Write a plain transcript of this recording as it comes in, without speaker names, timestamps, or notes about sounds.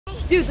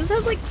Dude, this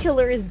has like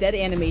killer is dead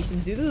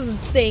animations, dude. This is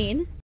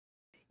insane.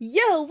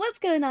 Yo, what's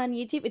going on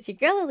YouTube? It's your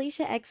girl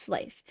Alicia X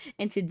Life,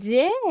 and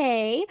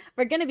today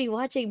we're gonna be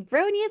watching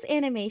Bronya's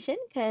animation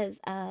because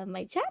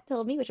my chat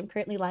told me, which I'm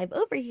currently live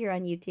over here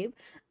on YouTube,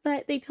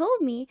 but they told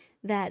me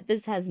that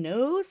this has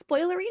no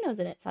spoilerinos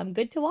in it, so I'm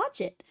good to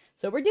watch it.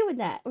 So we're doing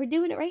that. We're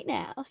doing it right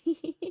now.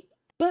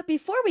 But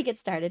before we get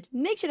started,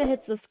 make sure to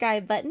hit the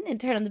subscribe button and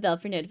turn on the bell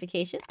for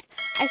notifications.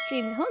 I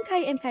stream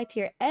Honkai Impact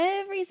here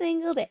every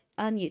single day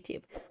on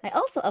YouTube. I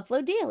also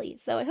upload daily,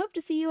 so I hope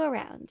to see you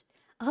around.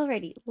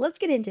 Alrighty, let's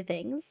get into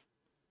things.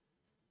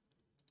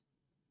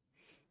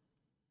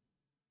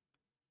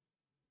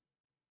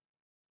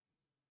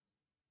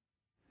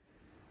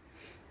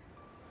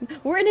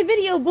 We're in a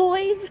video,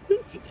 boys!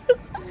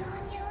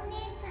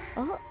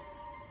 Oh.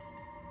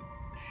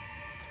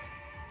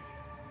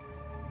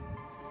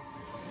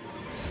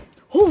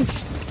 Oh,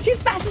 she's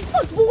fast as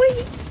fuck, boy!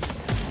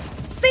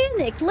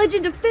 Sanic,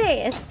 Legend of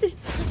Fast!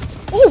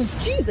 Oh,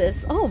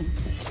 Jesus! Oh.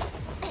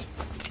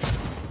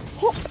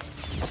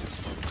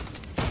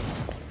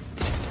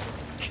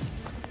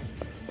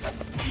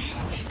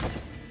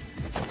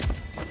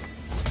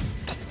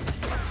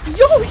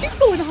 Yo, she's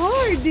going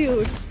hard,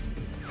 dude!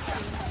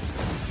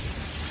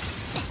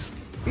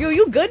 Yo,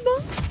 you good,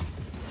 Mom?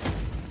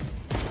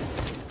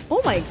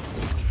 Oh my...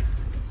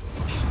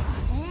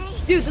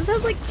 Dude, this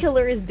has like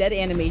killer is dead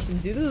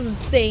animations, dude. This is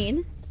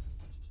insane.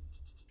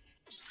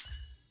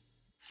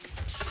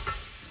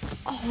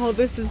 Oh,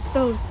 this is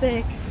so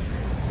sick.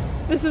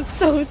 This is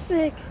so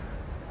sick.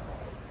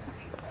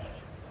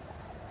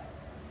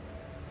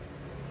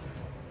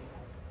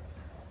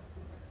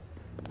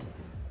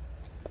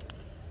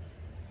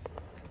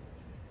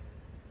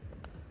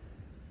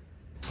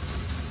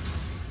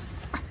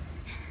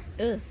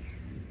 Ugh.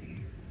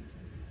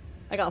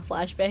 I got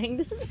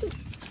flashbanged.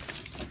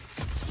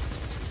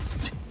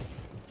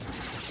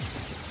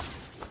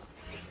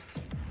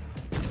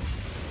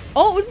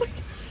 Oh, it was my...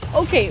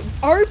 Okay,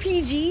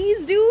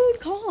 RPGs, dude?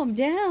 Calm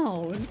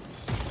down.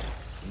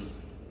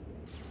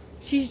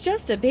 She's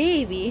just a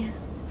baby.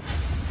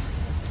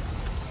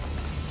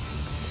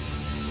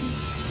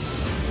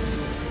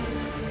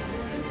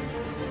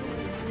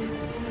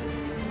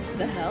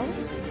 The hell?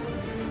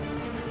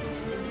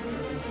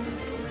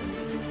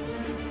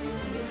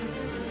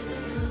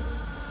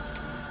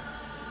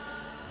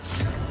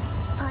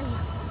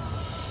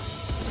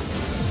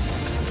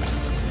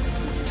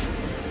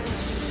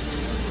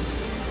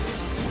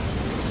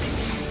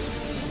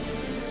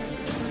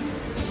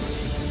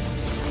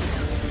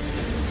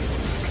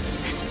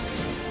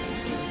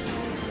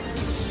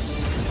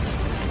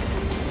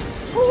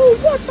 Oh,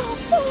 what the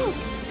fuck?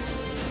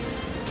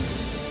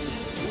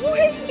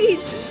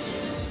 Wait!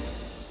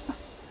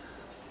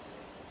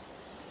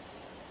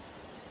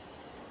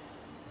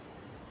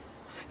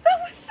 That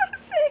was so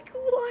sick!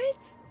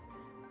 What?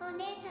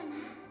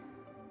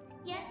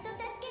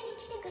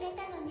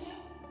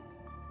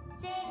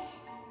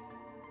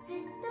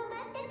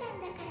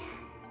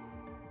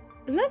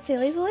 Isn't that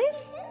Sally's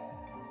voice?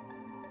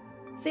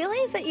 Sally,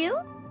 is that you?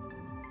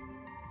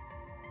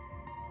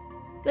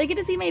 Did I get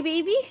to see my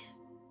baby?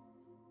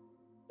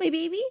 My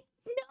baby?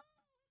 No!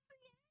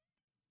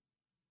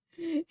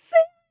 Say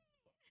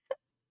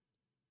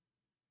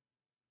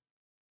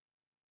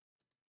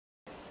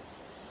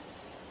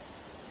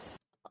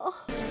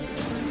oh.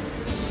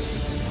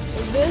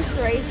 This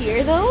right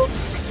here, though?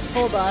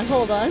 Hold on,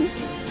 hold on.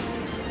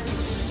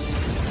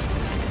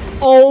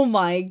 Oh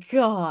my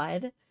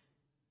god.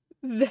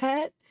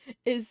 That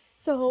is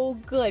so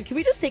good. Can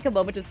we just take a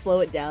moment to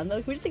slow it down, though?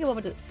 Can we just take a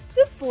moment to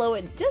just slow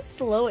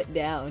it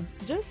down.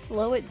 Just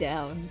slow it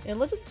down. And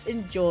let's just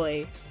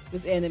enjoy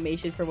this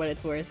animation for what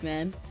it's worth,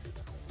 man.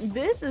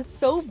 This is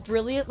so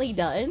brilliantly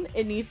done.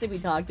 It needs to be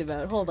talked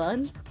about. Hold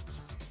on.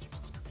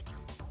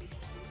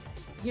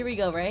 Here we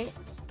go, right?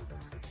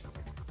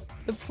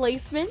 The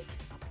placement.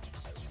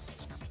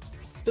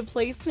 The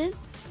placement.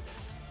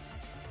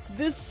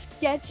 This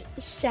sketch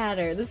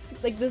shatter. This,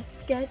 like, this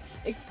sketch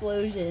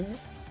explosion.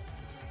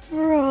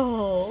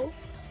 Bro.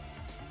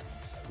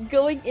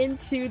 Going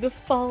into the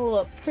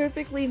follow-up,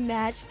 perfectly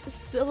matched,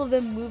 still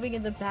them moving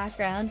in the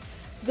background.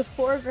 The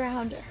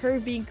foreground,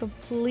 her being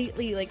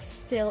completely, like,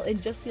 still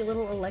and just a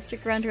little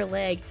electric around her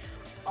leg.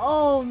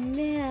 Oh,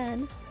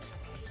 man.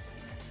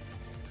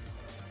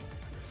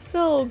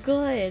 So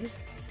good.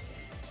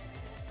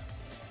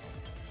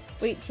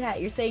 Wait, chat,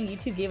 you're saying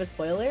YouTube gave a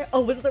spoiler?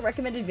 Oh, was it the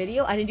recommended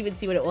video? I didn't even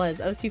see what it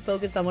was. I was too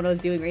focused on what I was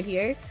doing right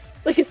here.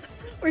 It's like,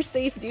 we're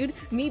safe, dude.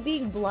 Me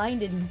being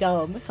blind and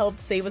dumb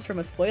helped save us from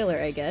a spoiler,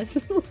 I guess.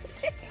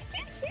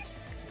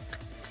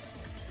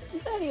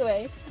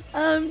 Anyway,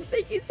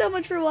 thank you so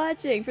much for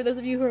watching. For those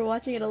of you who are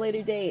watching at a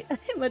later date, I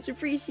much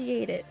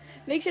appreciate it.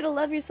 Make sure to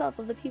love yourself,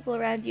 love the people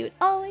around you, and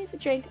always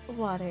drink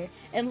water.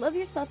 And love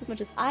yourself as much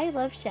as I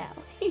love Shao.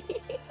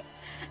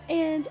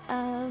 And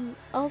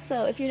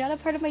also, if you're not a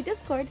part of my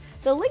Discord,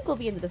 the link will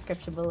be in the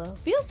description below.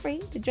 Feel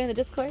free to join the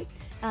Discord,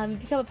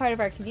 become a part of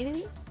our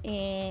community,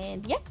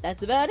 and yeah,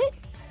 that's about it.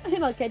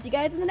 And I'll catch you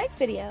guys in the next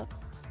video.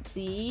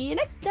 See you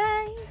next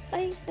time.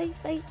 Bye, bye,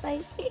 bye,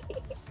 bye.